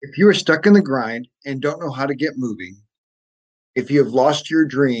If you are stuck in the grind and don't know how to get moving, if you have lost your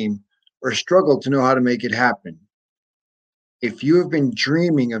dream or struggle to know how to make it happen, if you have been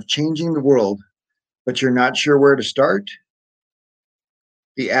dreaming of changing the world, but you're not sure where to start,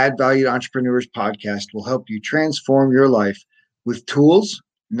 the Add Valued Entrepreneurs podcast will help you transform your life with tools,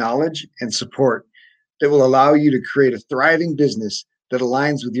 knowledge, and support that will allow you to create a thriving business that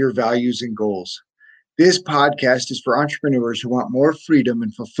aligns with your values and goals. This podcast is for entrepreneurs who want more freedom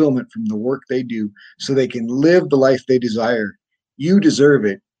and fulfillment from the work they do so they can live the life they desire. You deserve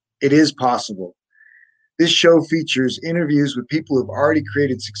it. It is possible. This show features interviews with people who have already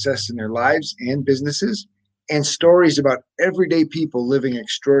created success in their lives and businesses, and stories about everyday people living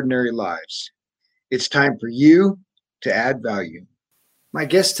extraordinary lives. It's time for you to add value. My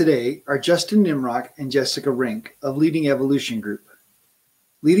guests today are Justin Nimock and Jessica Rink of Leading Evolution Group.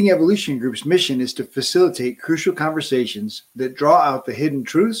 Leading Evolution Group's mission is to facilitate crucial conversations that draw out the hidden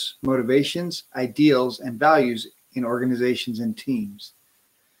truths, motivations, ideals, and values in organizations and teams.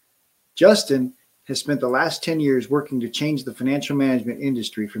 Justin has spent the last 10 years working to change the financial management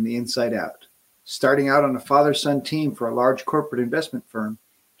industry from the inside out. Starting out on a father-son team for a large corporate investment firm,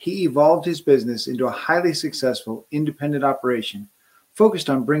 he evolved his business into a highly successful independent operation focused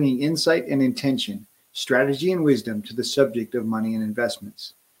on bringing insight and intention, strategy and wisdom to the subject of money and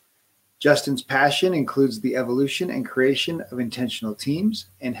investments. Justin's passion includes the evolution and creation of intentional teams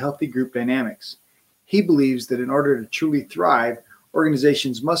and healthy group dynamics. He believes that in order to truly thrive,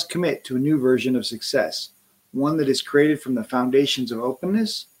 organizations must commit to a new version of success, one that is created from the foundations of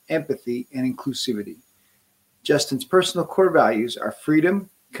openness, empathy, and inclusivity. Justin's personal core values are freedom,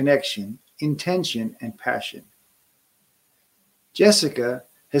 connection, intention, and passion. Jessica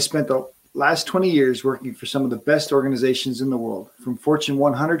has spent the last 20 years working for some of the best organizations in the world, from Fortune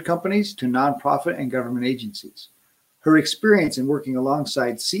 100 companies to nonprofit and government agencies. Her experience in working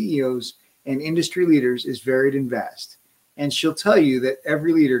alongside CEOs and industry leaders is varied and vast, and she'll tell you that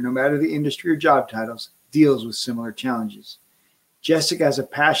every leader, no matter the industry or job titles, deals with similar challenges. Jessica has a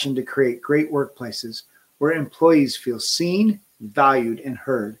passion to create great workplaces where employees feel seen, valued, and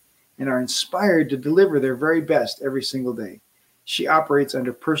heard, and are inspired to deliver their very best every single day. She operates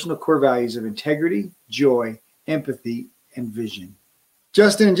under personal core values of integrity, joy, empathy, and vision.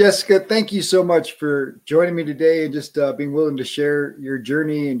 Justin and Jessica, thank you so much for joining me today and just being willing to share your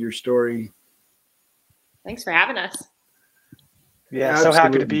journey and your story. Thanks for having us. Yeah, so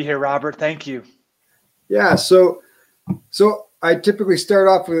happy to be here, Robert. Thank you. Yeah, so I typically start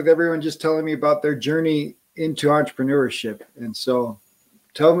off with everyone just telling me about their journey into entrepreneurship, and so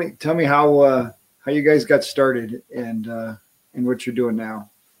tell me how you guys got started and what you're doing now.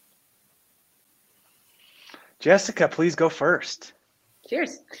 Jessica, please go first.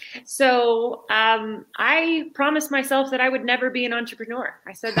 Cheers. So I promised myself that I would never be an entrepreneur.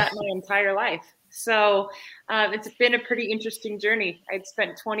 I said that my entire life. So it's been a pretty interesting journey. I'd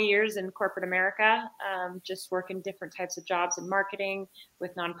spent 20 years in corporate America, just working different types of jobs in marketing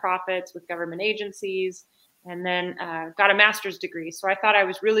with nonprofits, with government agencies, and then got a master's degree. So I thought I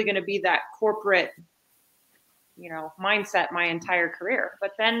was really going to be that corporate mindset my entire career.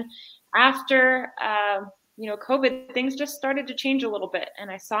 But then after, COVID, things just started to change a little bit. And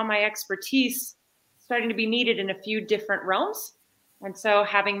I saw my expertise starting to be needed in a few different realms. And so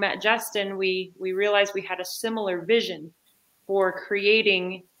having met Justin, we realized we had a similar vision for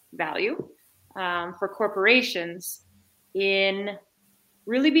creating value for corporations in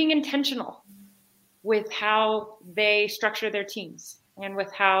really being intentional with how they structure their teams and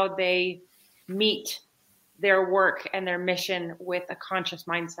with how they meet their work and their mission with a conscious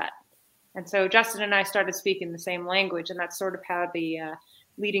mindset. And so Justin and I started speaking the same language, and that's sort of how the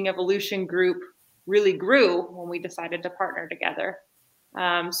Leading Evolution Group really grew when we decided to partner together.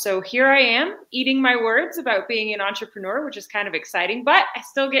 So here I am eating my words about being an entrepreneur, which is kind of exciting, but I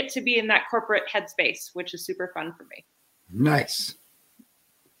still get to be in that corporate headspace, which is super fun for me. Nice.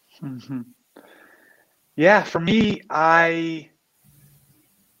 Mm-hmm. Yeah, for me, I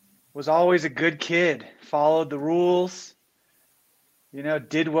was always a good kid, followed the rules,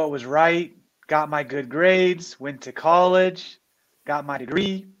 did what was right, got my good grades, went to college, got my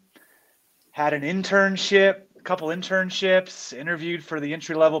degree, had an internship, a couple internships, interviewed for the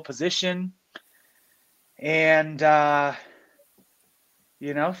entry-level position, and, thought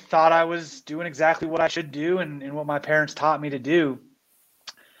I was doing exactly what I should do and what my parents taught me to do.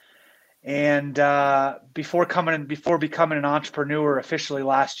 And before becoming an entrepreneur officially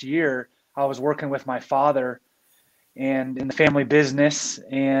last year, I was working with my father and in the family business,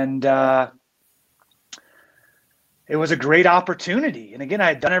 and it was a great opportunity. And again, I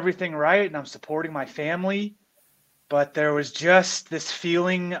had done everything right, and I'm supporting my family, but there was just this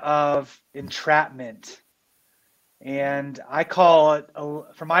feeling of entrapment. And I call it,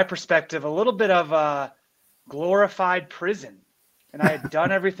 from my perspective, a little bit of a glorified prison. And I had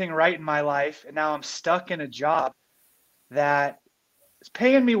done everything right in my life, and now I'm stuck in a job that is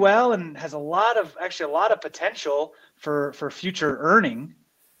paying me well and has a lot of potential for future earning.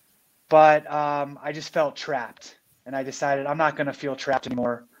 But I just felt trapped, and I decided I'm not going to feel trapped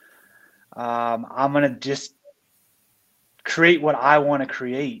anymore. I'm going to just create what I want to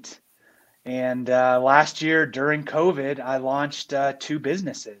create. And last year during COVID, I launched 2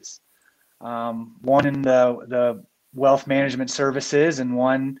 businesses, one in the wealth management services and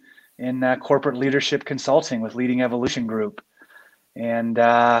one in corporate leadership consulting with Leading Evolution Group. And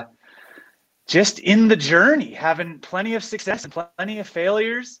just in the journey, having plenty of success and plenty of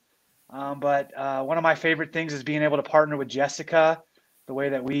failures. But one of my favorite things is being able to partner with Jessica, the way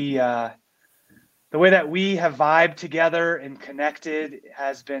that we have vibed together and connected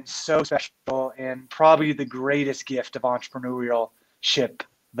has been so special, and probably the greatest gift of entrepreneurship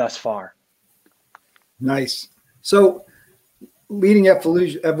thus far. Nice. So Leading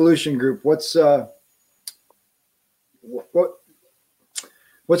Evolution Group, what's the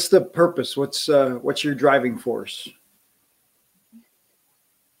purpose? What's your driving force?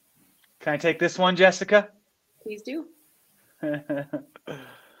 Can I take this one, Jessica? Please do.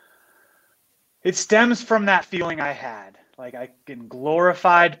 It stems from that feeling I had, like I in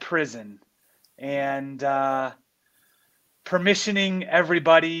glorified prison, and permissioning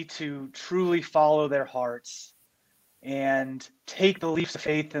everybody to truly follow their hearts and take the leaps of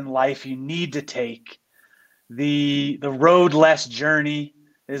faith in life you need to take. The road less journey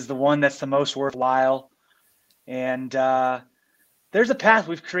is the one that's the most worthwhile. And there's a path.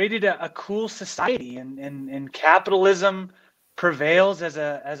 We've created a cool society, and capitalism prevails as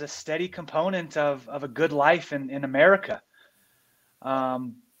a steady component of a good life in America.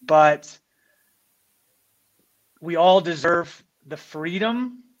 But we all deserve the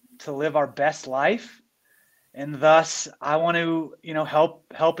freedom to live our best life. And thus I want to,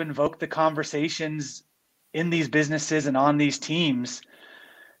 help invoke the conversations in these businesses and on these teams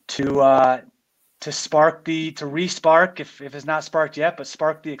to re-spark, if it's not sparked yet, but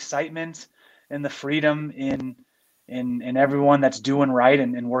spark the excitement and the freedom in everyone that's doing right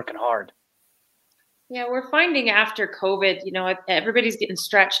and working hard. Yeah, we're finding after COVID, everybody's getting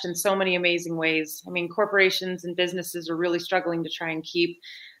stretched in so many amazing ways. I mean, corporations and businesses are really struggling to try and keep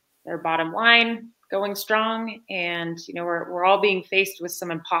their bottom line going strong. And, we're all being faced with some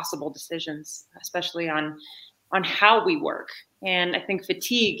impossible decisions, especially on how we work. And I think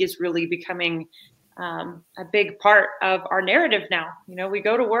fatigue is really becoming a big part of our narrative now. We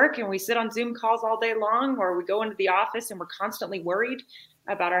go to work and we sit on Zoom calls all day long, or we go into the office and we're constantly worried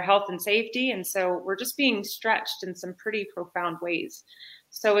about our health and safety. And so we're just being stretched in some pretty profound ways.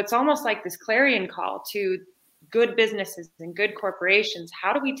 So it's almost like this clarion call to good businesses and good corporations.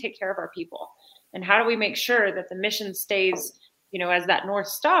 How do we take care of our people? And how do we make sure that the mission stays, as that North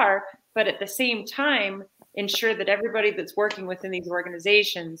Star, but at the same time, ensure that everybody that's working within these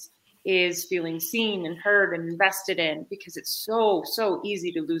organizations is feeling seen and heard and invested in, because it's so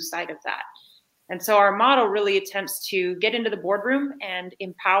easy to lose sight of that. And so our model really attempts to get into the boardroom and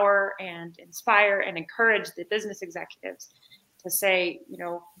empower and inspire and encourage the business executives to say,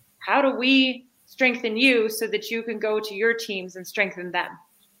 how do we strengthen you so that you can go to your teams and strengthen them,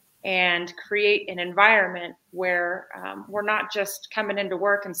 and create an environment where we're not just coming into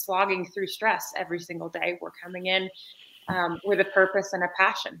work and slogging through stress every single day. We're coming in with a purpose and a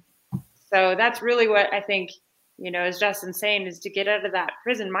passion. So that's really what I think, as Justin's saying, is to get out of that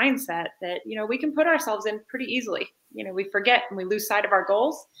prison mindset that, we can put ourselves in pretty easily. We forget and we lose sight of our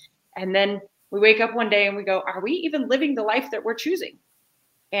goals. And then we wake up one day and we go, are we even living the life that we're choosing?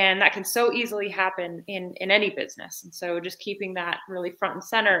 And that can so easily happen in any business. And so just keeping that really front and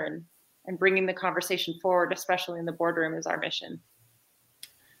center and bringing the conversation forward, especially in the boardroom, is our mission.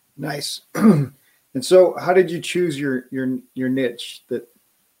 Nice. And so how did you choose your niche that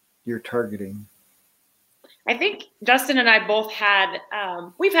you're targeting? I think Justin and I both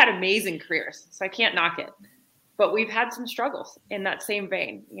we've had amazing careers, so I can't knock it, but we've had some struggles in that same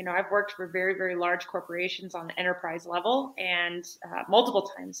vein. I've worked for very, very large corporations on the enterprise level and multiple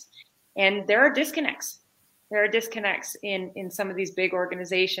times, and there are disconnects. There are disconnects in some of these big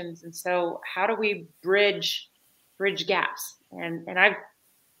organizations. And so how do we bridge gaps? And I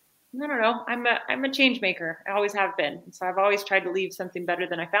don't know, I'm a change maker. I always have been. And so I've always tried to leave something better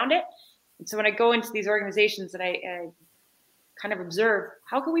than I found it. And so when I go into these organizations and I kind of observe,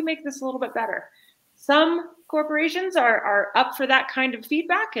 how can we make this a little bit better? some corporations are up for that kind of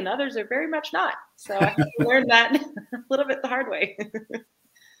feedback, and others are very much not. So I had to learn that a little bit the hard way.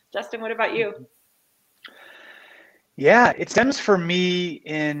 Justin, what about you? Yeah, it stems for me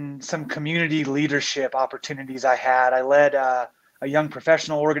in some community leadership opportunities I had. I led a young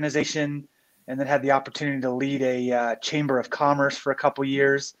professional organization and then had the opportunity to lead a chamber of commerce for a couple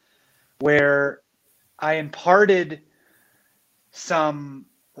years, where I imparted some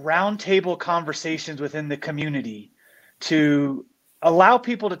roundtable conversations within the community to allow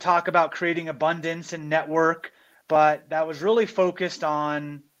people to talk about creating abundance and network, but that was really focused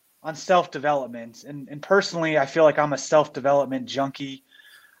on self-development. And personally, I feel like I'm a self-development junkie.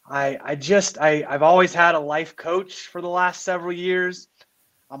 I've always had a life coach for the last several years.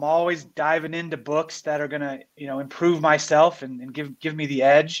 I'm always diving into books that are going to, improve myself and give me the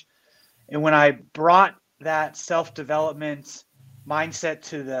edge. And when I brought that self-development mindset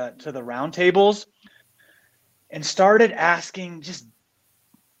to the roundtables and started asking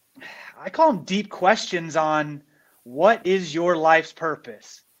I call them deep questions on what is your life's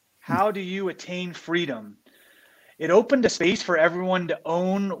purpose? How do you attain freedom? It opened a space for everyone to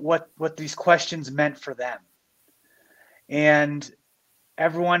own what these questions meant for them. And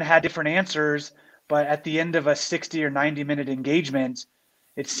everyone had different answers, but at the end of a 60 or 90-minute engagement,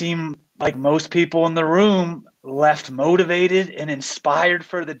 it seemed like most people in the room left motivated and inspired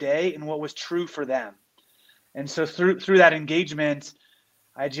for the day and what was true for them. And so through that engagement,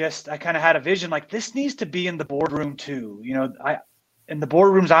 I kind of had a vision like this needs to be in the boardroom too. In the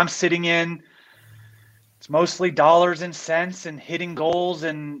boardrooms I'm sitting in, it's mostly dollars and cents and hitting goals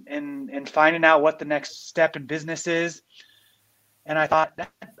and finding out what the next step in business is. And I thought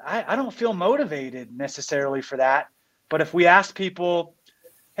I don't feel motivated necessarily for that. But if we ask people,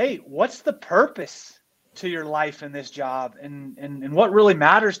 hey, what's the purpose to your life in this job and what really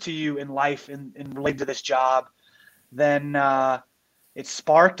matters to you in life and related to this job, then it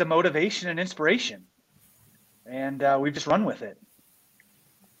sparked a motivation and inspiration. And we've just run with it.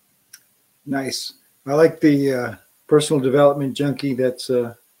 Nice. I like the personal development junkie. That's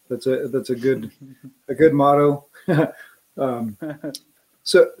a good motto.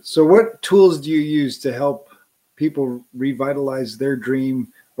 So what tools do you use to help people revitalize their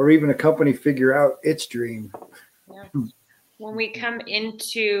dream, or even a company figure out its dream? Yeah. When we come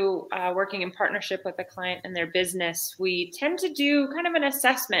into working in partnership with a client and their business, we tend to do kind of an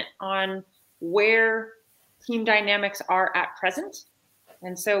assessment on where team dynamics are at present.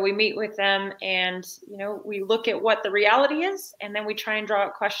 And so we meet with them and, we look at what the reality is, and then we try and draw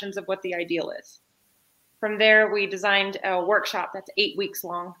out questions of what the ideal is. From there, we designed a workshop that's 8 weeks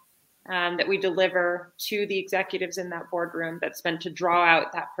long that we deliver to the executives in that boardroom that's meant to draw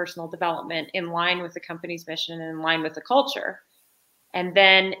out that personal development in line with the company's mission and in line with the culture. And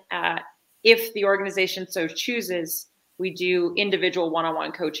then if the organization so chooses, we do individual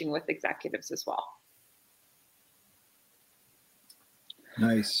one-on-one coaching with executives as well.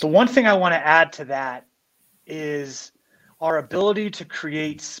 Nice. The one thing I want to add to that is our ability to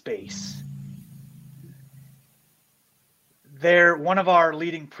create space. One of our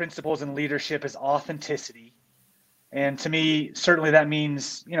leading principles in leadership is authenticity. And to me, certainly that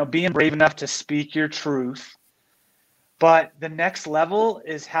means, being brave enough to speak your truth. But the next level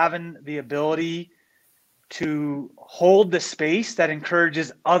is having the ability to hold the space that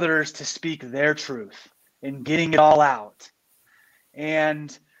encourages others to speak their truth and getting it all out.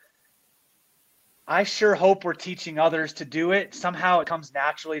 And I sure hope we're teaching others to do it. Somehow it comes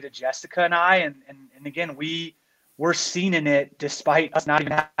naturally to Jessica and I. And again, we're seeing in it despite us not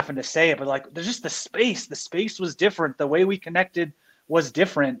even having to say it, but there's just the space. The space was different. The way we connected was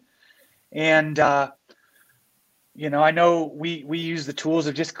different. And, I know we use the tools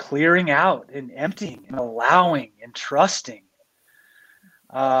of just clearing out and emptying and allowing and trusting.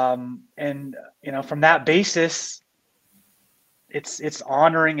 From that basis, it's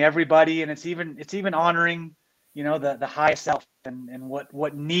honoring everybody, and it's even honoring, the highest self and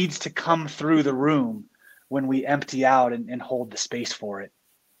what needs to come through the room when we empty out and hold the space for it.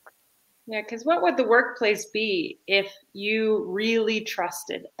 Yeah, because what would the workplace be if you really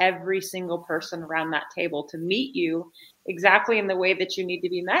trusted every single person around that table to meet you exactly in the way that you need to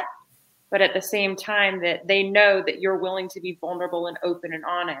be met, but at the same time that they know that you're willing to be vulnerable and open and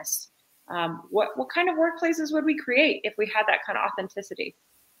honest? What kind of workplaces would we create if we had that kind of authenticity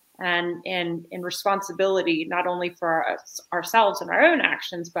and responsibility, not only for ourselves and our own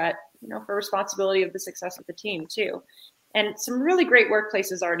actions, but for responsibility of the success of the team too? And some really great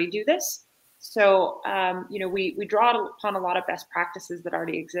workplaces already do this. So we draw upon a lot of best practices that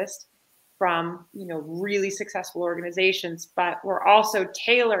already exist. from, really successful organizations, but we're also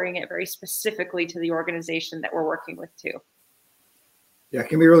tailoring it very specifically to the organization that we're working with too. Yeah, it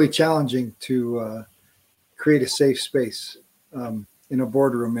can be really challenging to create a safe space in a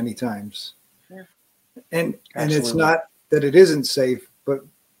boardroom many times. Yeah. And Absolutely. It's not that it isn't safe, but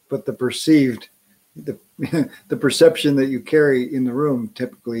the perceived, the perception that you carry in the room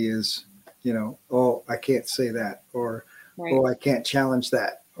typically is, oh, I can't say that, or Right. oh, I can't challenge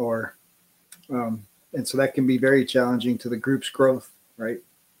that, or and so that can be very challenging to the group's growth, right?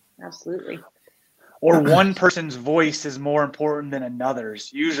 Absolutely. Or one person's voice is more important than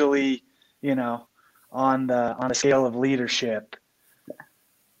another's, usually, on the scale of leadership.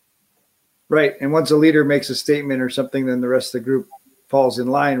 Right. And once a leader makes a statement or something, then the rest of the group falls in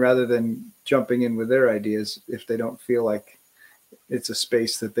line rather than jumping in with their ideas if they don't feel like it's a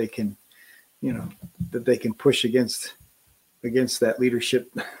space that they can, that they can push against that leadership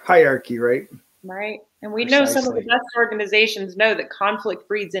hierarchy, right? Right. And we know some of the Precisely. best organizations know that conflict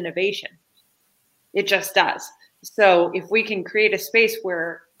breeds innovation. It just does. So if we can create a space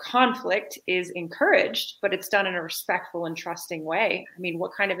where conflict is encouraged, but it's done in a respectful and trusting way, I mean,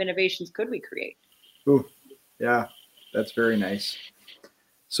 what kind of innovations could we create? Ooh, yeah, that's very nice.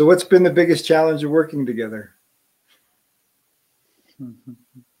 So what's been the biggest challenge of working together?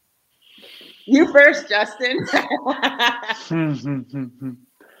 You first, Justin.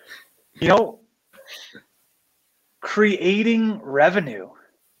 Creating revenue.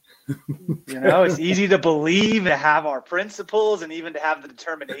 It's easy to believe and have our principles and even to have the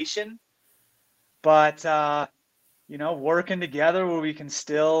determination, but working together where we can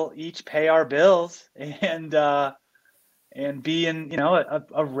still each pay our bills and be in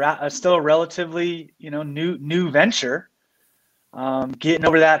still a relatively new venture, getting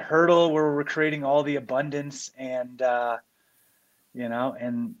over that hurdle where we're creating all the abundance and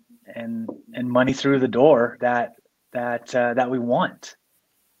money through the door that we want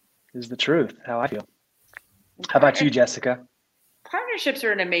is the truth, how I feel. How about you, Jessica? Partnerships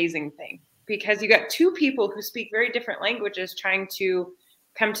are an amazing thing because you got two people who speak very different languages trying to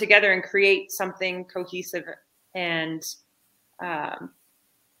come together and create something cohesive and,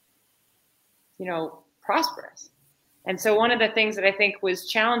 prosperous. And so one of the things that I think was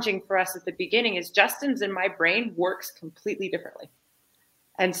challenging for us at the beginning is Justin's and my brain works completely differently.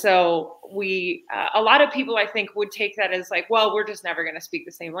 And so we, a lot of people, I think, would take that as like, well, we're just never going to speak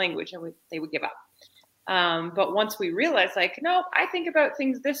the same language, and they would give up. But once we realized, like, no, I think about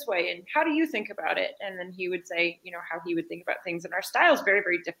things this way, and how do you think about it? And then he would say, how he would think about things, and our style is very,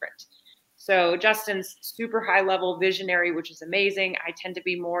 very different. So Justin's super high level visionary, which is amazing. I tend to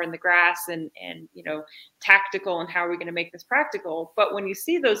be more in the grass and tactical, and how are we going to make this practical? But when you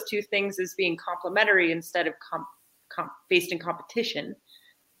see those two things as being complementary instead of based in competition,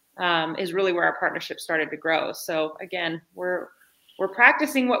 is really where our partnership started to grow. So again, we're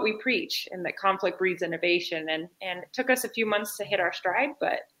practicing what we preach, and that conflict breeds innovation. And it took us a few months to hit our stride,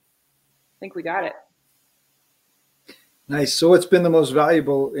 but I think we got it. Nice. So what's been the most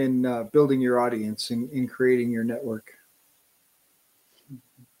valuable in building your audience, in creating your network?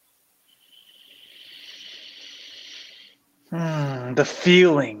 The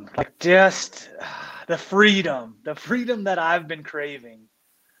feeling, like just the freedom that I've been craving,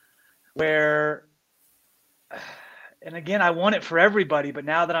 where, and again, I want it for everybody, but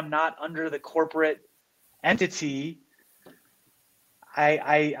now that I'm not under the corporate entity,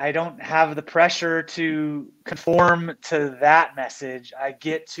 I don't have the pressure to conform to that message. I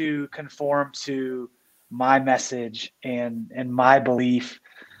get to conform to my message and my belief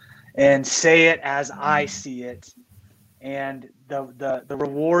and say it as I see it. And the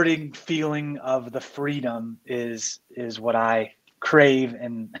rewarding feeling of the freedom is what I crave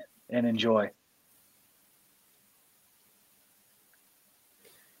and enjoy.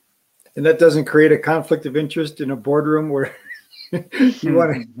 And that doesn't create a conflict of interest in a boardroom where you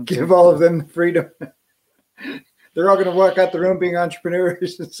want to give all of them the freedom. They're all going to walk out the room being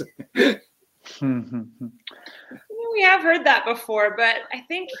entrepreneurs. We have heard that before, but I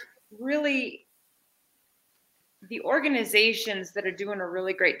think really the organizations that are doing a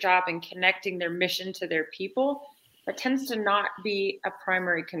really great job in connecting their mission to their people, that tends to not be a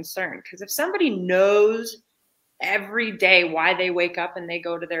primary concern. Because if somebody knows every day why they wake up and they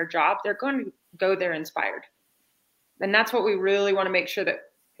go to their job, they're going to go there inspired. And that's what we really want to make sure that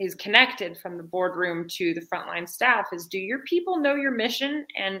is connected from the boardroom to the frontline staff is, do your people know your mission,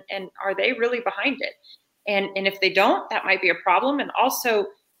 and are they really behind it? And if they don't, that might be a problem. And also,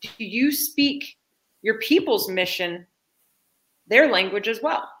 do you speak your people's mission, their language as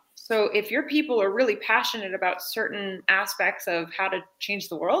well? So if your people are really passionate about certain aspects of how to change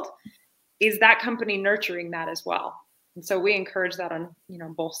the world, is that company nurturing that as well? And so we encourage that on,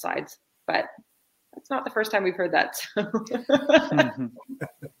 both sides, but it's not the first time we've heard that. So.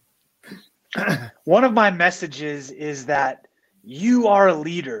 One of my messages is that you are a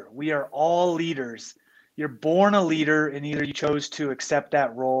leader. We are all leaders. You're born a leader, and either you chose to accept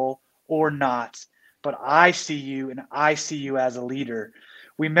that role or not. But I see you, and I see you as a leader.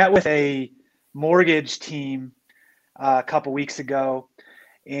 We met with a mortgage team a couple weeks ago,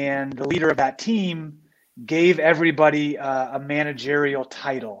 and the leader of that team gave everybody a managerial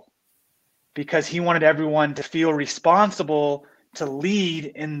title because he wanted everyone to feel responsible to lead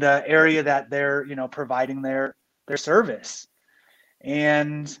in the area that they're, providing their service.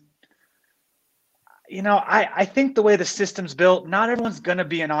 And, I think the way the system's built, not everyone's going to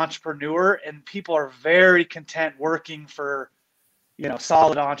be an entrepreneur, and people are very content working for,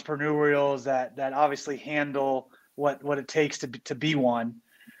 solid entrepreneurials that obviously handle what it takes to be one.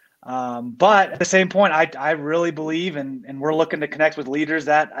 But at the same point, I really believe, and we're looking to connect with leaders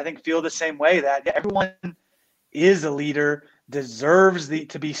that I think feel the same way, that everyone is a leader, deserves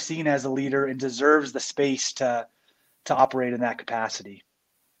to be seen as a leader, and deserves the space to operate in that capacity.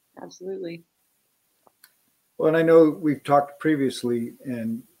 Absolutely. Well, and I know we've talked previously,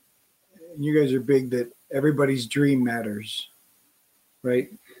 and you guys are big that everybody's dream matters, right?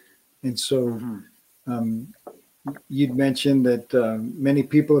 And so you'd mentioned that many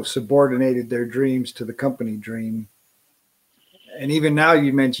people have subordinated their dreams to the company dream. And even now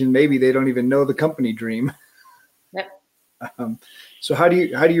you mentioned maybe they don't even know the company dream. Yep. So how do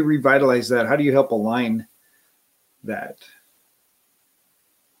you revitalize that? How do you help align that?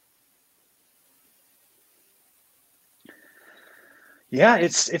 Yeah,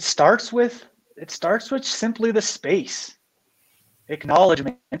 it starts with simply the space,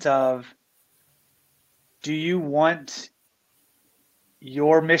 acknowledgement of, do you want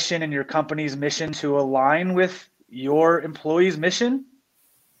your mission and your company's mission to align with your employees' mission?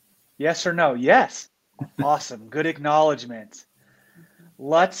 Yes or no? Yes. Awesome. Good acknowledgement.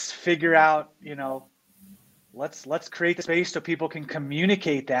 Let's figure out, let's create the space so people can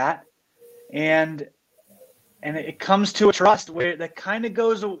communicate that. And it comes to a trust where that kind of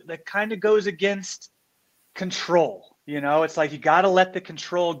goes against control. It's like you got to let the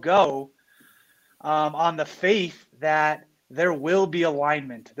control go on the faith that there will be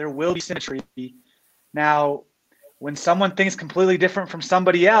alignment, there will be symmetry. Now, when someone thinks completely different from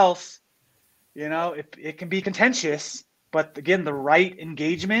somebody else, it can be contentious. But again, the right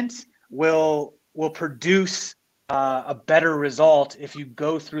engagement will produce a better result if you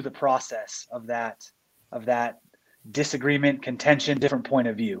go through the process of that disagreement, contention, different point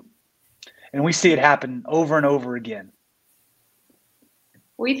of view. And we see it happen over and over again.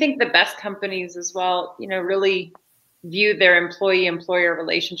 We think the best companies as well, really view their employee-employer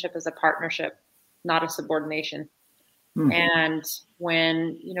relationship as a partnership, not a subordination. Mm-hmm. And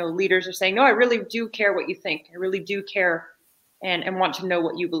when, leaders are saying, no, I really do care what you think. I really do care and want to know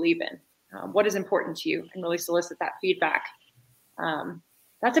what you believe in. What is important to you, and really solicit that feedback.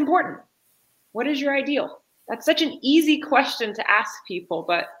 That's important. What is your ideal? That's such an easy question to ask people,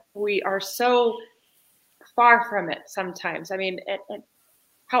 but we are so far from it sometimes. I mean,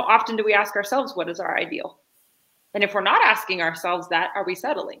 how often do we ask ourselves, what is our ideal? And if we're not asking ourselves that, are we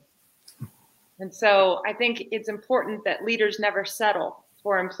settling? And so I think it's important that leaders never settle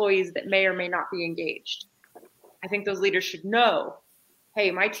for employees that may or may not be engaged. I think those leaders should know,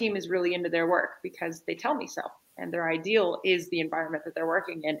 hey, my team is really into their work because they tell me so. And their ideal is the environment that they're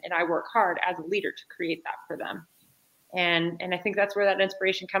working in. And I work hard as a leader to create that for them. And I think that's where that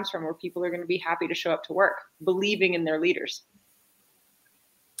inspiration comes from, where people are going to be happy to show up to work, believing in their leaders.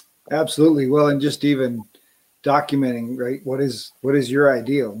 Absolutely. Well, and just even documenting, right? What is your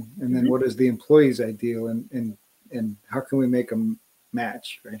ideal? And then what is the employee's ideal? And how can we make them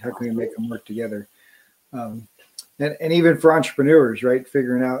match, right? How can we make them work together? And even for entrepreneurs, right?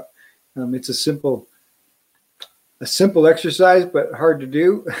 Figuring out, it's a simple exercise, but hard to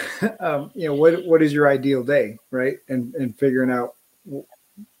do. What is your ideal day, right? And figuring out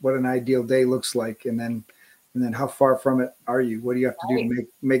what an ideal day looks like, and then how far from it are you? What do you have to do to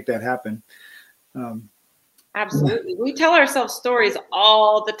make that happen? Absolutely. We tell ourselves stories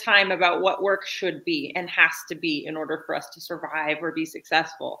all the time about what work should be and has to be in order for us to survive or be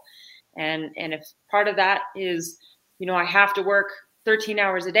successful. And if part of that is, I have to work 13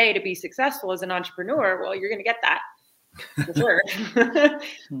 hours a day to be successful as an entrepreneur, well, you're going to get that for sure.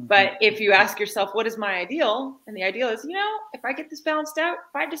 But if you ask yourself, what is my ideal? And the ideal is, if I get this balanced out,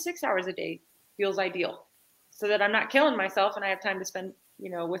 5 to 6 hours a day feels ideal, so that I'm not killing myself and I have time to spend,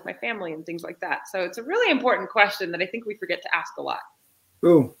 with my family and things like that. So it's a really important question that I think we forget to ask a lot.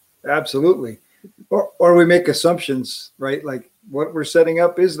 Ooh, Absolutely. Or we make assumptions, right? Like what we're setting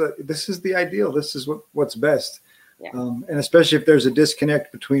up is this is the ideal. This is what's best. Yeah. And especially if there's a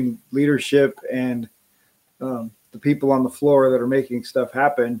disconnect between leadership and the people on the floor that are making stuff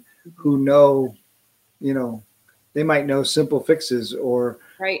happen, who know, they might know simple fixes or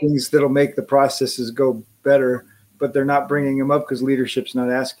things that'll make the processes go better, but they're not bringing them up because leadership's not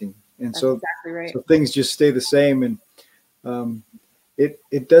asking. And That's exactly right. So things just stay the same. And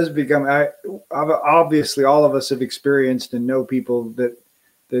it does become, obviously all of us have experienced and know people that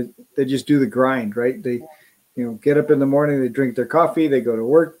just do the grind, right? They, get up in the morning, they drink their coffee, they go to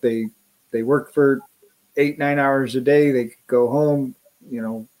work, they work for 8-9 hours a day. They go home,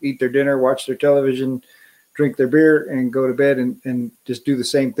 eat their dinner, watch their television, drink their beer, and go to bed and just do the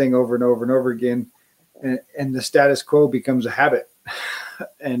same thing over and over and over again. And the status quo becomes a habit.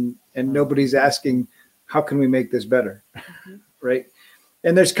 and nobody's asking, how can we make this better? Right.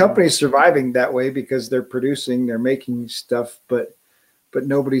 And there's companies surviving that way because they're producing, they're making stuff, but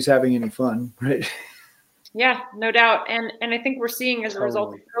nobody's having any fun. Right. Yeah, no doubt. And I think we're seeing as a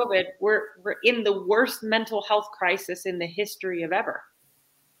result of COVID, we're in the worst mental health crisis in the history of ever.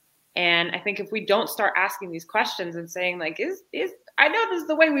 And I think if we don't start asking these questions and saying like, I know this is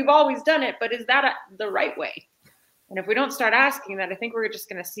the way we've always done it, but is that the right way? And if we don't start asking that, I think we're just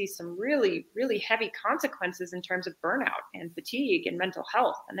going to see some really, really heavy consequences in terms of burnout and fatigue and mental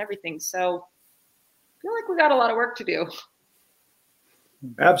health and everything. So I feel like we got a lot of work to do.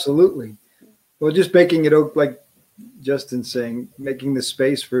 Absolutely. Well, just making it like Justin's saying, making the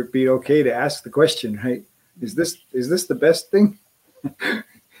space for it be okay to ask the question, right? Is this the best thing?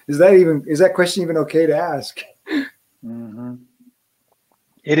 Is that question even okay to ask? Mm-hmm.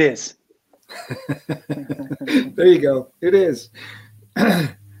 It is. There you go. It is.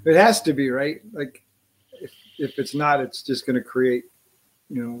 It has to be, right? Like if it's not, it's just going to create,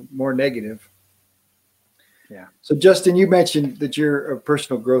 more negative. Yeah. So Justin, you mentioned that you're a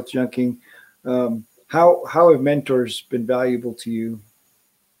personal growth junkie. How have mentors been valuable to you?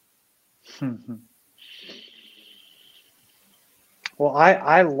 Well,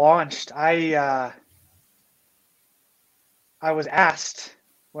 I was asked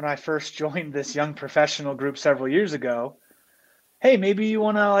when I first joined this young professional group several years ago, hey, maybe you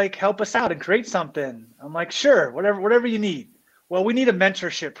want to help us out and create something. I'm like, sure, whatever you need. Well, we need a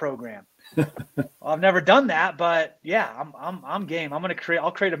mentorship program. Well, I've never done that, but yeah, I'm game.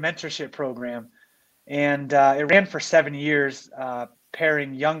 I'll create a mentorship program. And it ran for 7 years,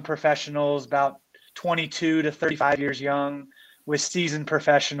 pairing young professionals, about 22 to 35 years young, with seasoned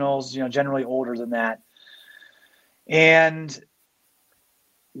professionals, generally older than that. And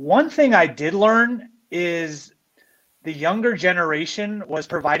one thing I did learn is the younger generation was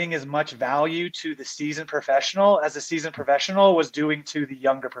providing as much value to the seasoned professional as the seasoned professional was doing to the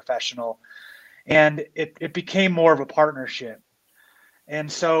younger professional. And it became more of a partnership.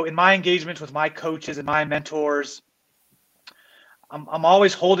 And so in my engagements with my coaches and my mentors, I'm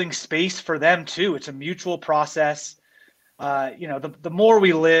always holding space for them too. It's a mutual process. The more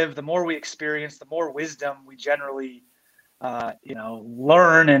we live, the more we experience, the more wisdom we generally,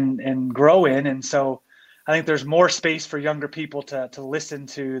 learn and grow in. And so I think there's more space for younger people to listen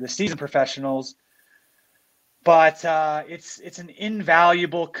to the seasoned professionals. But it's an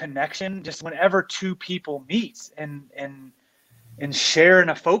invaluable connection just whenever two people meet and share in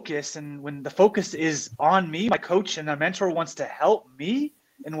a focus. And when the focus is on me, my coach and a mentor wants to help me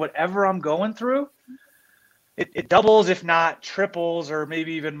in whatever I'm going through, it doubles, if not triples, or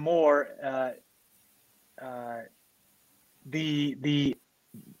maybe even more,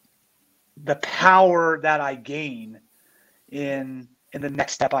 the power that I gain in the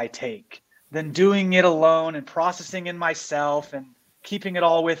next step I take than doing it alone and processing in myself and keeping it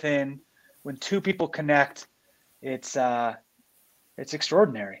all within. When two people connect, it's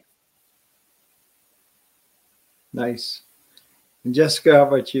extraordinary. Nice. And Jessica, how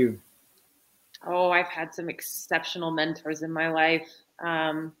about you? Oh, I've had some exceptional mentors in my life.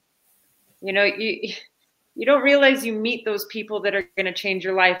 You don't realize you meet those people that are going to change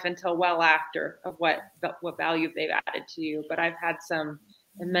your life until well after of what value they've added to you. But I've had some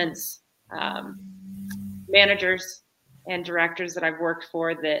immense managers and directors that I've worked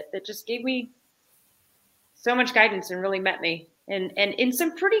for that just gave me so much guidance and really met me. And in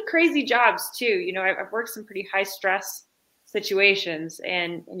some pretty crazy jobs too. I've worked some pretty high stress situations,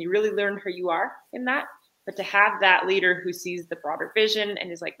 and you really learn who you are in that. But to have that leader who sees the broader vision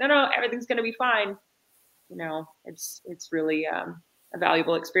and is like, no, everything's going to be fine. It's really a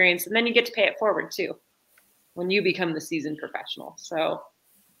valuable experience. And then you get to pay it forward too when you become the seasoned professional. So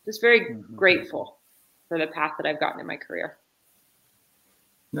just very grateful for the path that I've gotten in my career.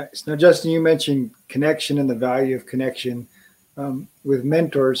 Nice. Now, Justin, you mentioned connection and the value of connection. With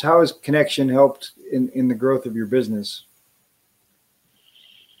mentors, how has connection helped in the growth of your business?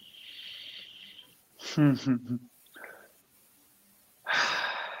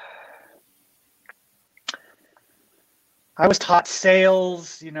 I was taught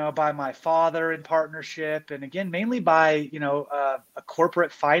sales, by my father in partnership, and again, mainly by, a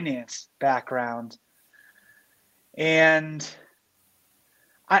corporate finance background. And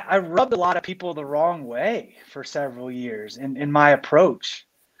I rubbed a lot of people the wrong way for several years in my approach.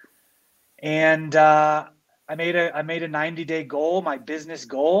 And I made a 90-day goal. My business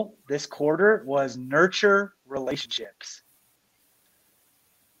goal this quarter was nurture relationships.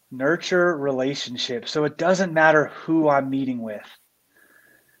 Nurture relationships. So it doesn't matter who I'm meeting with.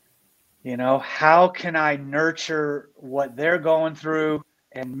 How can I nurture what they're going through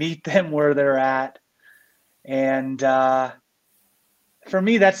and meet them where they're at? And for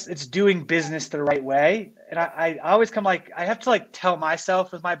me, it's doing business the right way. And I always I have to tell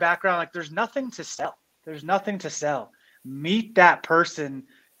myself with my background, there's nothing to sell. There's nothing to sell. Meet that person,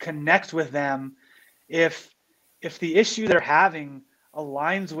 connect with them. If the issue they're having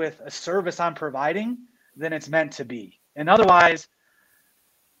aligns with a service I'm providing, then it's meant to be. And otherwise,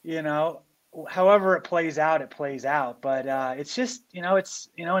 however it plays out, it plays out. But it's just,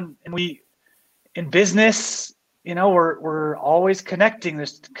 and we in business, we're always connecting.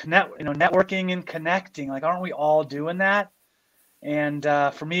 There's networking and connecting. Aren't we all doing that? And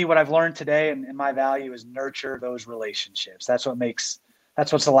for me, what I've learned today and my value is nurture those relationships. That's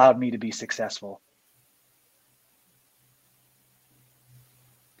what's allowed me to be successful.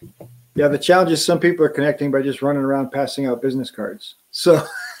 Yeah, the challenge is some people are connecting by just running around passing out business cards. So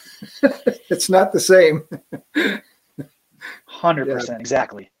it's not the same. 100%,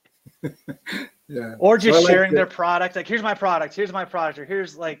 exactly. Yeah. Or just sharing their product. Here's my product. Or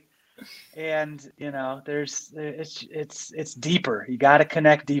here's it's deeper. You got to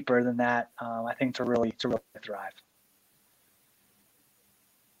connect deeper than that. I think to really thrive.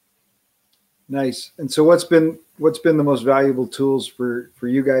 Nice. And so what's been the most valuable tools for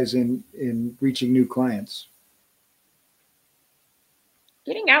you guys in reaching new clients?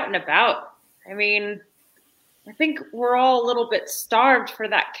 Getting out and about. I mean, I think we're all a little bit starved for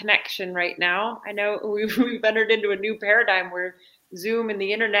that connection right now. I know we've entered into a new paradigm where Zoom and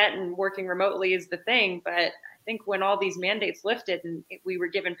the internet and working remotely is the thing. But I think when all these mandates lifted and we were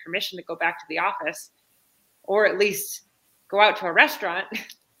given permission to go back to the office, or at least go out to a restaurant,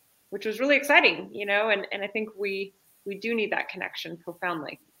 which was really exciting, and I think we do need that connection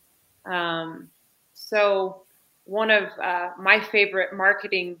profoundly. So one of my favorite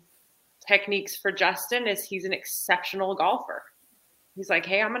marketing techniques for Justin is he's an exceptional golfer. He's like,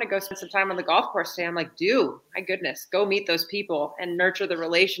 hey, I'm going to go spend some time on the golf course today. I'm like, dude, my goodness, go meet those people and nurture the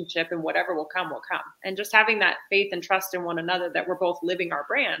relationship, and whatever will come, will come. And just having that faith and trust in one another that we're both living our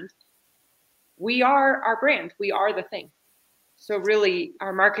brand. We are our brand. We are the thing. So really,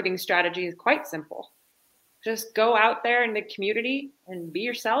 our marketing strategy is quite simple. Just go out there in the community and be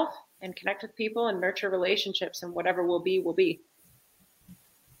yourself and connect with people and nurture relationships, and whatever will be, will be.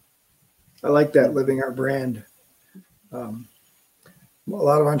 I like that, living our brand. A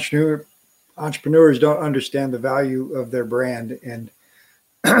lot of entrepreneurs don't understand the value of their brand and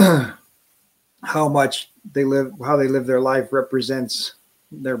how they live their life represents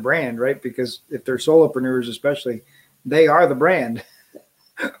their brand, right? Because if they're solopreneurs, especially, they are the brand,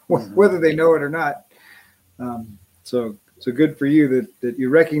 whether they know it or not. So good for you that you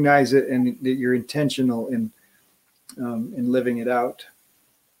recognize it and that you're intentional in living it out.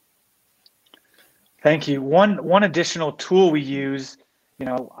 Thank you. One additional tool we use,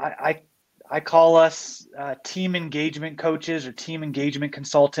 I call us team engagement coaches or team engagement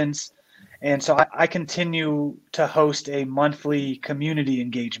consultants. And so I continue to host a monthly community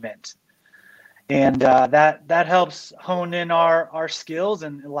engagement. And that helps hone in our skills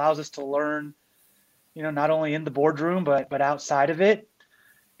and allows us to learn, not only in the boardroom, but outside of it.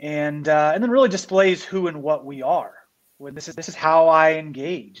 And then really displays who and what we are. This is how I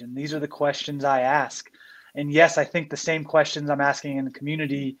engage, and these are the questions I ask. And yes, I think the same questions I'm asking in the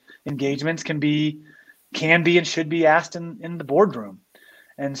community engagements can be and should be asked in the boardroom.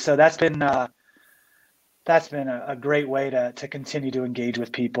 And so that's been a great way to continue to engage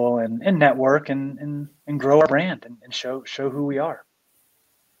with people and network and grow our brand and show who we are.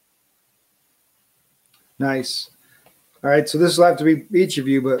 Nice. All right, so this will have to be each of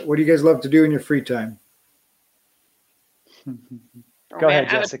you, but what do you guys love to do in your free time? Go ahead,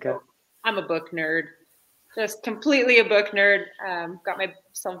 Jessica. I'm a book nerd, just completely a book nerd. Got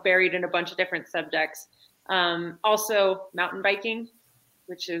myself buried in a bunch of different subjects. Also mountain biking,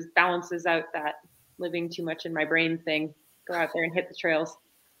 which is balances out that living too much in my brain thing. Go out there and hit the trails.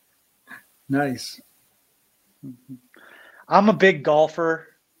 Nice. I'm a big golfer.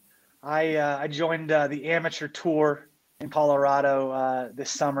 I joined the amateur tour in Colorado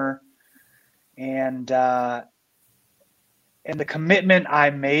this summer, and the commitment I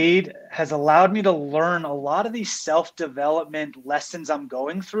made has allowed me to learn a lot of these self-development lessons I'm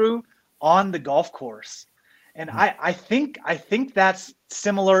going through on the golf course. And I think that's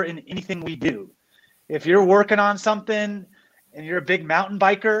similar in anything we do. If you're working on something and you're a big mountain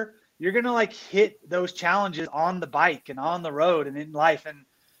biker, you're going to like hit those challenges on the bike and on the road and in life. And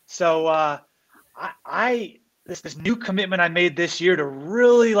so this new commitment I made this year to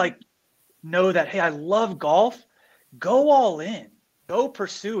really like know that, hey, I love golf. Go all in, go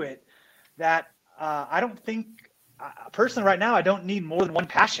pursue it. That I don't think personally right now, I don't need more than one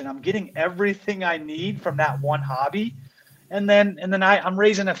passion. I'm getting everything I need from that one hobby. And then I'm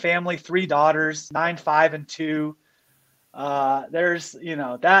raising a family, 3 daughters, 9, 5, and 2. There's,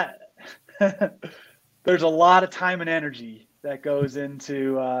 there's a lot of time and energy that goes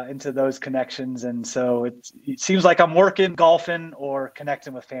into those connections. And so it seems like I'm working, golfing, or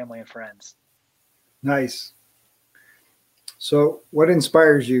connecting with family and friends. Nice. So what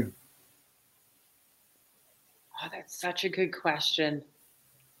inspires you? Oh, that's such a good question.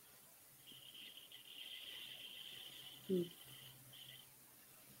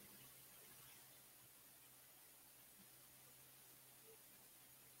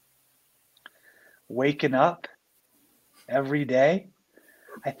 Waking up every day.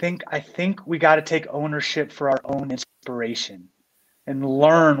 I think we got to take ownership for our own inspiration and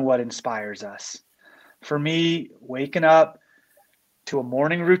learn what inspires us. For me, waking up to a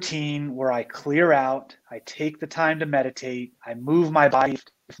morning routine where I clear out, I take the time to meditate, I move my body,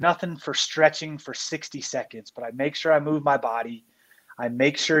 if nothing for stretching for 60 seconds, but I make sure I move my body, I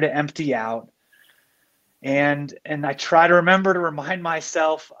make sure to empty out, and I try to remember to remind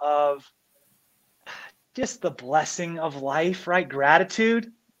myself of just the blessing of life, right?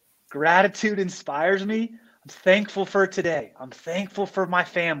 Gratitude inspires me. I'm thankful for today. I'm thankful for my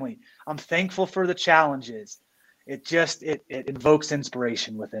family. I'm thankful for the challenges. It invokes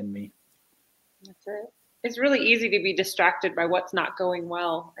inspiration within me. That's it. It's really easy to be distracted by what's not going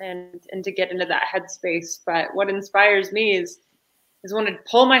well and to get into that headspace. But what inspires me is want to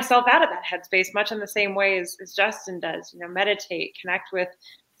pull myself out of that headspace, much in the same way as Justin does. Meditate, connect with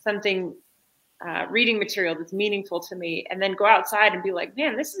something, reading material that's meaningful to me, and then go outside and be like,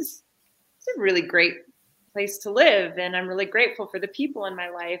 man, this is a really great place to live, and I'm really grateful for the people in my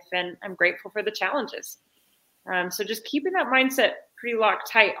life, and I'm grateful for the challenges. So just keeping that mindset pretty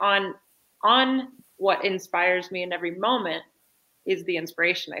locked tight on what inspires me in every moment is the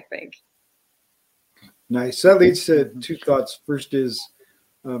inspiration, I think. Nice. That leads to 2 thoughts. First is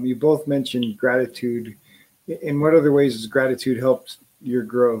you both mentioned gratitude. In what other ways has gratitude helped your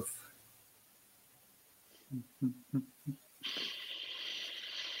growth?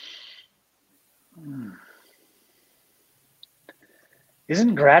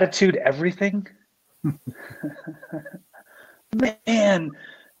 Isn't gratitude everything? Man,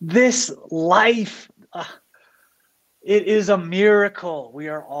 this life, it is a miracle. We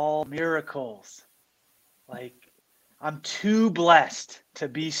are all miracles. Like, I'm too blessed to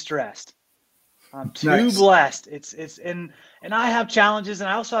be stressed. I'm too blessed. And I have challenges, and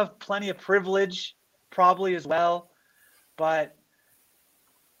I also have plenty of privilege probably as well. But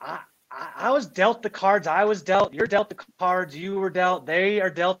I was dealt the cards I was dealt. You're dealt the cards you were dealt. They are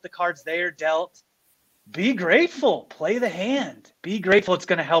dealt the cards they are dealt. Be grateful. Play the hand. Be grateful. It's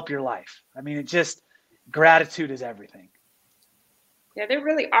going to help your life. I mean, gratitude is everything. Yeah, there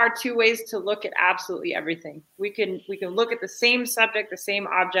really are 2 ways to look at absolutely everything. We can look at the same subject, the same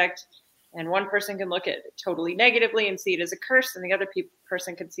object, and one person can look at it totally negatively and see it as a curse, and the other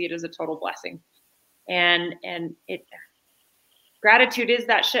person can see it as a total blessing. And gratitude is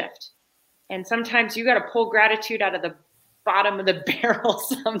that shift. And sometimes you got to pull gratitude out of the bottom of the barrel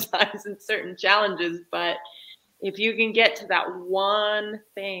sometimes in certain challenges. But if you can get to that one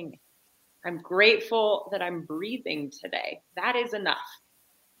thing, I'm grateful that I'm breathing today. That is enough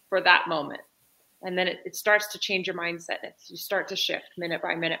for that moment. And then it starts to change your mindset. You start to shift minute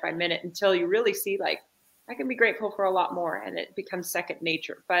by minute by minute until you really see, like, I can be grateful for a lot more, and it becomes second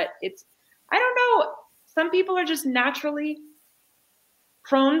nature. But I don't know, some people are just naturally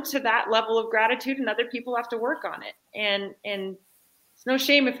prone to that level of gratitude, and other people have to work on it. And it's no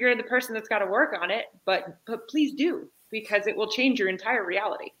shame if you're the person that's got to work on it, but please do, because it will change your entire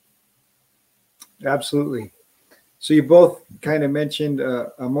reality. Absolutely. So you both kind of mentioned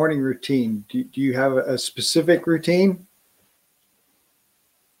a morning routine. Do you have a specific routine?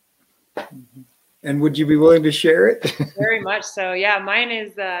 And would you be willing to share it? Very much so. Yeah, mine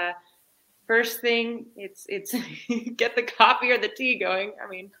is first thing. It's get the coffee or the tea going. I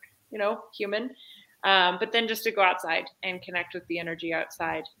mean, human. But then just to go outside and connect with the energy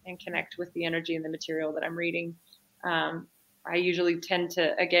outside and connect with the energy in the material that I'm reading. I usually tend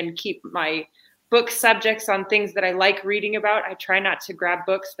to, again, keep my book subjects on things that I like reading about. I try not to grab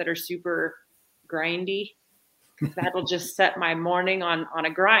books that are super grindy. That'll just set my morning on a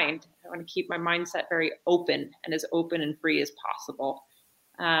grind. I want to keep my mindset very open and as open and free as possible.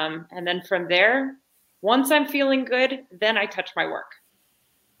 And then from there, once I'm feeling good, then I touch my work.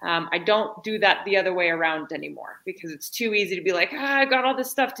 I don't do that the other way around anymore because it's too easy to be like, I got all this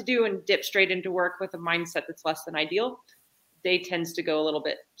stuff to do and dip straight into work with a mindset that's less than ideal. Day tends to go a little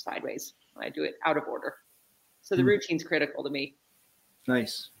bit sideways when I do it out of order. So the routine's critical to me.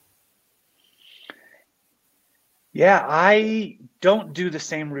 Nice. Yeah, I don't do the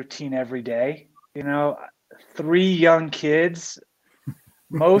same routine every day. 3 young kids.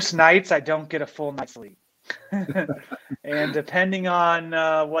 Most nights I don't get a full night's sleep. And depending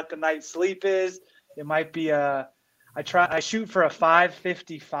on what the night's sleep is, it might be I shoot for a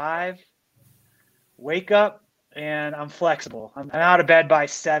 5:55 wake up, and I'm flexible. I'm out of bed by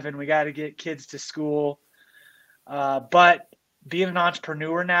 7. We got to get kids to school. But being an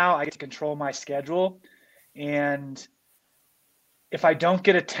entrepreneur now, I get to control my schedule. And if I don't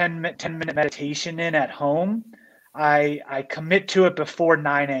get a 10-minute meditation in at home, I commit to it before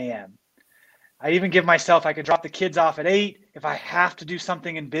 9 a.m. I even give myself, I can drop the kids off at 8. If I have to do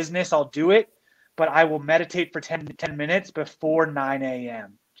something in business, I'll do it. But I will meditate for 10 minutes before 9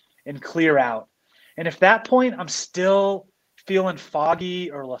 a.m. and clear out. And if that point I'm still feeling foggy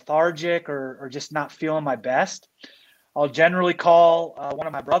or lethargic or just not feeling my best, I'll generally call one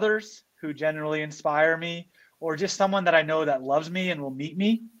of my brothers who generally inspire me, or just someone that I know that loves me and will meet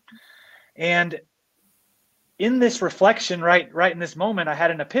me. And in this reflection, right in this moment, I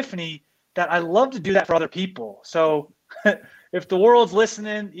had an epiphany that I love to do that for other people. So if the world's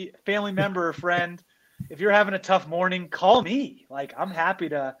listening, family member or friend, if you're having a tough morning, call me. Like, I'm happy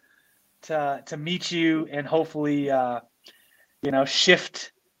to meet you and hopefully,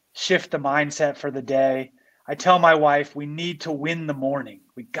 shift the mindset for the day. I tell my wife, we need to win the morning.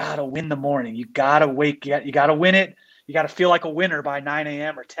 We got to win the morning. You got to wake, you got to win it. You got to feel like a winner by 9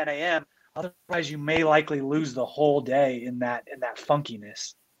 a.m. or 10 a.m. Otherwise, you may likely lose the whole day in that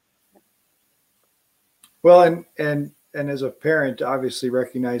funkiness. Well, and as a parent, obviously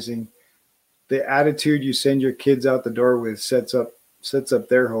recognizing the attitude you send your kids out the door with sets up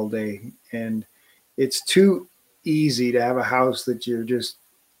their whole day. And it's too easy to have a house that you're just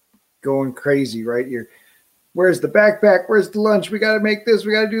going crazy, right? Where's the backpack? Where's the lunch? We got to make this.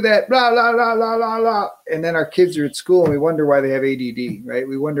 We got to do that. Blah, blah, blah, blah, blah, blah. And then our kids are at school and we wonder why they have ADD, right?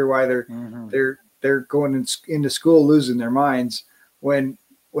 We wonder why they're going into school losing their minds when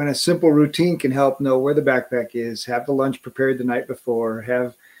a simple routine can help know where the backpack is, have the lunch prepared the night before,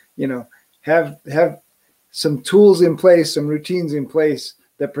 have some tools in place, some routines in place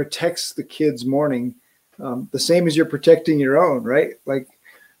that protects the kids' morning, the same as you're protecting your own, right?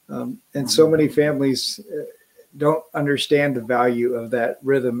 And so many families don't understand the value of that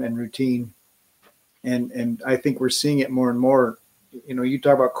rhythm and routine. And I think we're seeing it more and more. You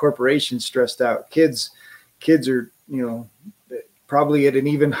talk about corporations stressed out. Kids are, probably at an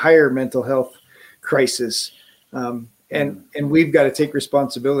even higher mental health crisis. And we've got to take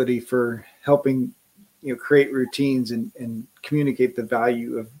responsibility for helping, create routines and communicate the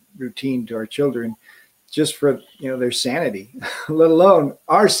value of routine to our children, just for, their sanity, let alone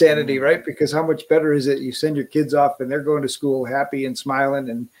our sanity, right? Because how much better is it? You send your kids off and they're going to school happy and smiling,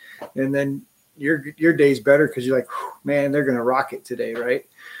 and then your day's better because you're like, man, they're going to rock it today, right?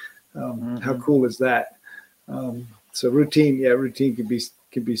 How cool is that? So routine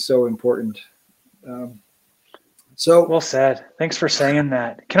can be so important. So well said. Thanks for saying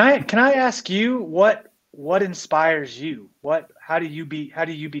that. Can I ask you what inspires you? How do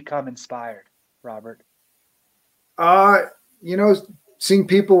you become inspired, Robert? Seeing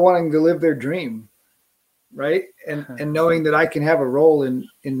people wanting to live their dream, right? And knowing that I can have a role in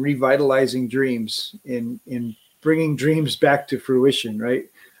revitalizing dreams, in bringing dreams back to fruition, right?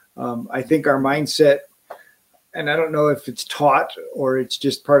 I think our mindset, and I don't know if it's taught or it's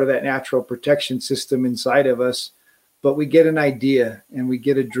just part of that natural protection system inside of us, but we get an idea and we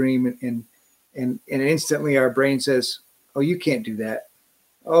get a dream and instantly our brain says, oh, you can't do that.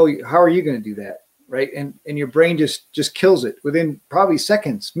 Oh, how are you going to do that? Right. And your brain just kills it within probably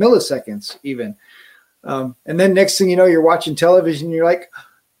seconds, milliseconds even. And then next thing you know, you're watching television, and you're like,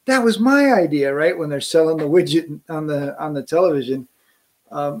 that was my idea, right? When they're selling the widget on the television.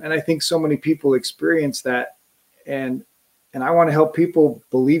 And I think so many people experience that. And I want to help people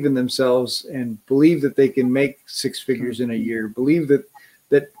believe in themselves and believe that they can make six figures in a year, believe that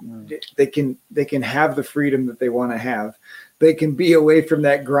they can have the freedom that they want to have. They can be away from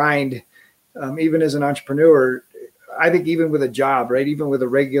that grind. Even as an entrepreneur, I think even with a job, right? Even with a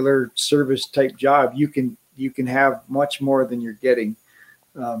regular service type job, you can have much more than you're getting.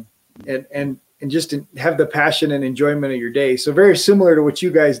 And just have the passion and enjoyment of your day. So very similar to what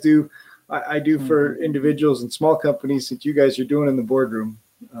you guys do. I do for individuals and small companies that you guys are doing in the boardroom.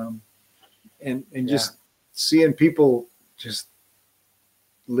 And just seeing people just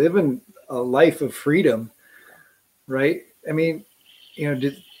living a life of freedom, right? I mean,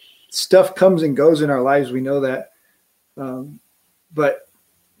 stuff comes and goes in our lives. We know that. But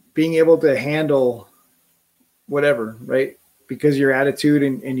being able to handle whatever, right? Because your attitude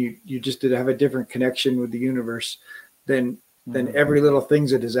and you just did have a different connection with the universe than every little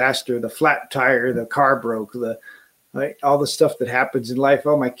thing's a disaster. The flat tire, the car broke, all the stuff that happens in life.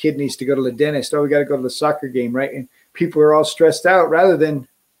 Oh, my kid needs to go to the dentist. Oh, we got to go to the soccer game, right? And people are all stressed out rather than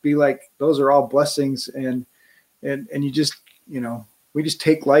be like, those are all blessings. And you just, we just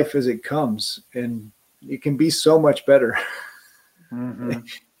take life as it comes, and it can be so much better.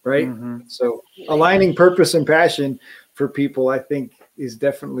 Right. So aligning purpose and passion for people, I think, is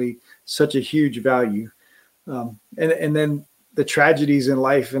definitely such a huge value. And then the tragedies in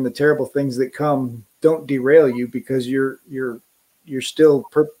life and the terrible things that come don't derail you, because you're still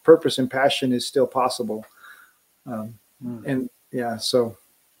purpose and passion is still possible. And yeah, so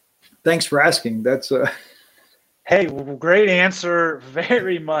thanks for asking. That's Hey, well, great answer.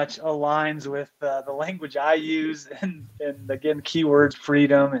 Very much aligns with the language I use, and again, keywords: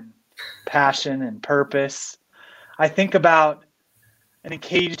 freedom and passion and purpose. I think about an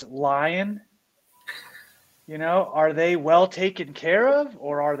encaged lion. Are they well taken care of,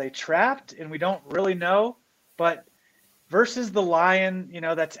 or are they trapped? And we don't really know. But versus the lion,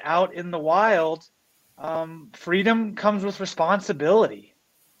 that's out in the wild, freedom comes with responsibility.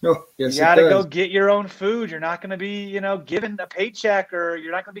 Oh, yes, you got to go get your own food. You're not going to be, given a paycheck, or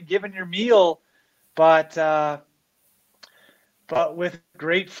you're not going to be given your meal. But with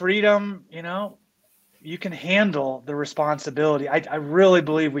great freedom, you can handle the responsibility. I really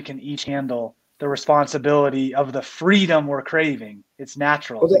believe we can each handle the responsibility of the freedom we're craving. It's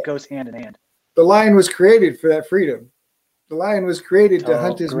natural. It goes hand in hand. The lion was created for that freedom. The lion was created to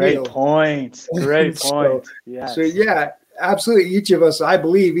hunt his meal. Great point. Yes. So yeah, absolutely. I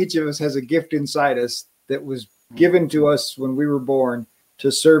believe each of us has a gift inside us that was given to us when we were born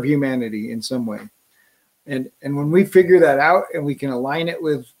to serve humanity in some way. And when we figure that out and we can align it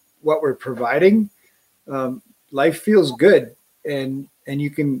with what we're providing, life feels good. And you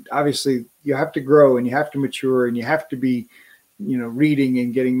can, obviously, you have to grow and you have to mature and you have to be, reading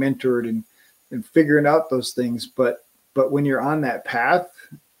and getting mentored and figuring out those things. But when you're on that path,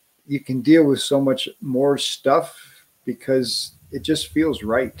 you can deal with so much more stuff because it just feels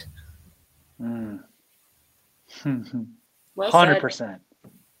right. 100%.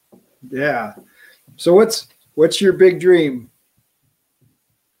 Yeah. So what's your big dream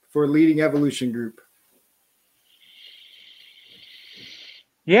for Leading Evolution Group?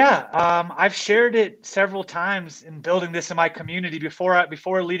 Yeah, I've shared it several times in building this in my community.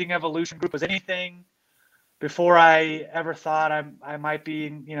 Before Leading Evolution Group was anything, before I ever thought I might be,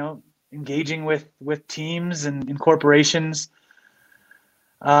 engaging with teams and in corporations.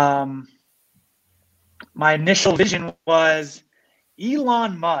 My initial vision was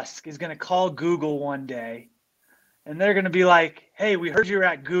Elon Musk is going to call Google one day, and they're going to be like, "Hey, we heard you're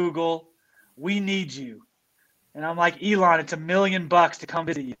at Google. We need you." And I'm like, "Elon, it's $1 million to come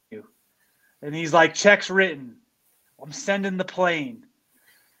visit you." And he's like, "Check's written. I'm sending the plane."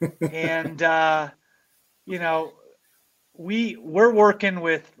 And we're working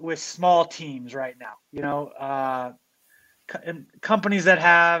with small teams right now. Companies that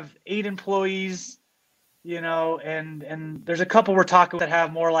have 8 employees, and there's a couple we're talking that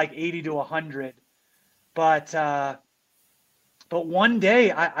have more like 80 to 100. But one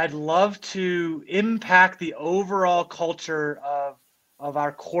day I'd love to impact the overall culture of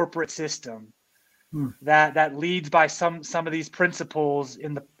our corporate system that leads by some of these principles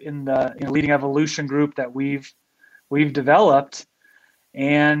in the Leading Evolution Group that we've developed,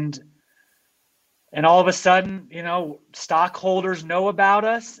 and all of a sudden, stockholders know about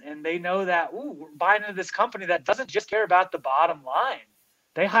us, and they know that we're buying into this company that doesn't just care about the bottom line.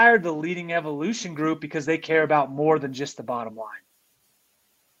 They hired the Leading Evolution Group because they care about more than just the bottom line.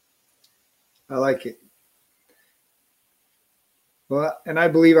 I like it. Well, and I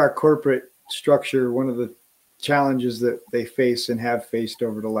believe our corporate structure, one of the challenges that they face and have faced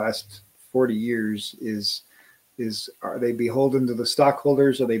over the last 40 years is are they beholden to the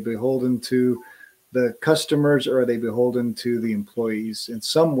stockholders? Are they beholden to the customers, or are they beholden to the employees? And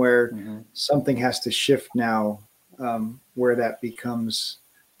somewhere something has to shift now, where that becomes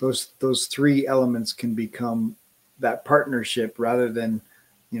those three elements can become that partnership rather than,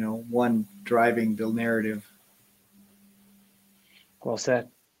 one driving the narrative. Well said.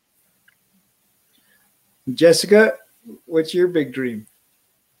 Jessica, what's your big dream?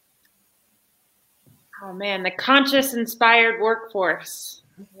 Oh man, the conscious inspired workforce.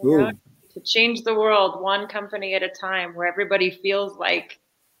 To change the world one company at a time, where everybody feels like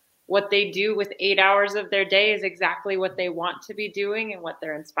what they do with 8 hours of their day is exactly what they want to be doing and what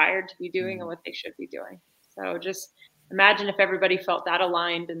they're inspired to be doing and what they should be doing. So just imagine if everybody felt that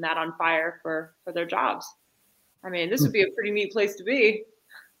aligned and that on fire for their jobs. I mean, this would be a pretty neat place to be.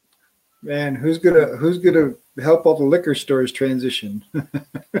 Man, who's gonna help all the liquor stores transition?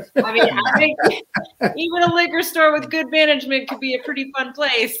 I mean, I think even a liquor store with good management could be a pretty fun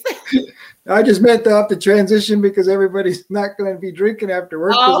place. I just meant they'll have to transition because everybody's not going to be drinking after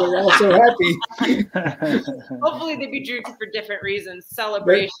work because they're all so happy. Hopefully they'd be drinking for different reasons,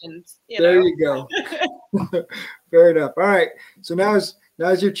 celebrations. There you go. Fair enough. All right. So now's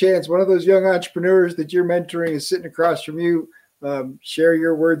your chance. One of those young entrepreneurs that you're mentoring is sitting across from you. Share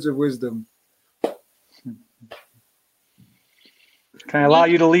your words of wisdom. Can I allow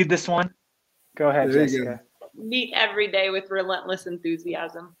you to lead this one? Go ahead, There Jessica. Meet every day with relentless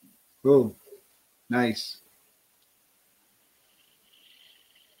enthusiasm. Oh, nice.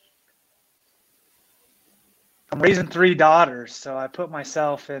 I'm raising 3 daughters, so I put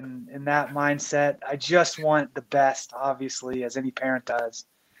myself in that mindset. I just want the best, obviously, as any parent does.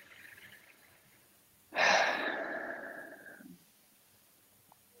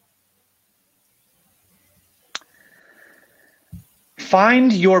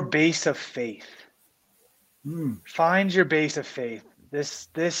 Find your base of faith. Find your base of faith.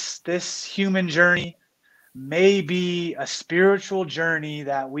 This human journey may be a spiritual journey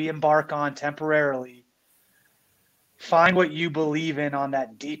that we embark on temporarily. Find what you believe in on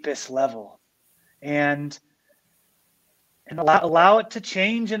that deepest level, and allow it to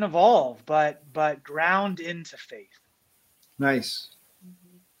change and evolve, but ground into faith. Nice.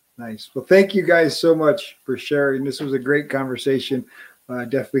 Well, thank you guys so much for sharing. This was a great conversation. I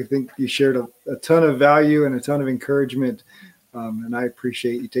definitely think you shared a ton of value and a ton of encouragement, and I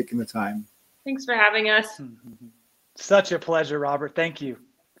appreciate you taking the time. Thanks for having us. Such a pleasure, Robert. Thank you.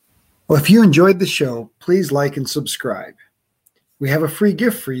 Well, if you enjoyed the show, please like and subscribe. We have a free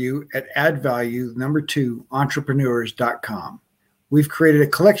gift for you at addvalue2entrepreneurs.com. We've created a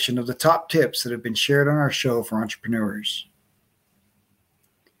collection of the top tips that have been shared on our show for entrepreneurs.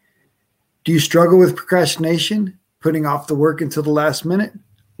 Do you struggle with procrastination, putting off the work until the last minute?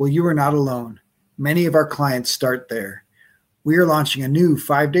 Well, you are not alone. Many of our clients start there. We are launching a new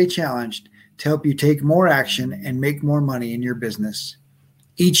 5-day challenge to help you take more action and make more money in your business.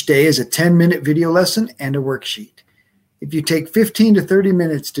 Each day is a 10-minute video lesson and a worksheet. If you take 15 to 30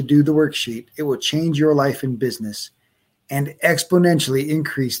 minutes to do the worksheet, it will change your life and business and exponentially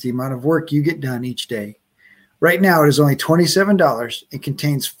increase the amount of work you get done each day. Right now, it is only $27 and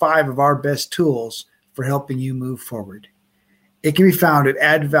contains 5 of our best tools for helping you move forward. It can be found at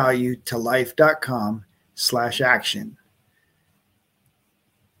addvalue2life.com/action.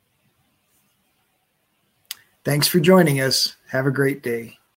 Thanks for joining us. Have a great day.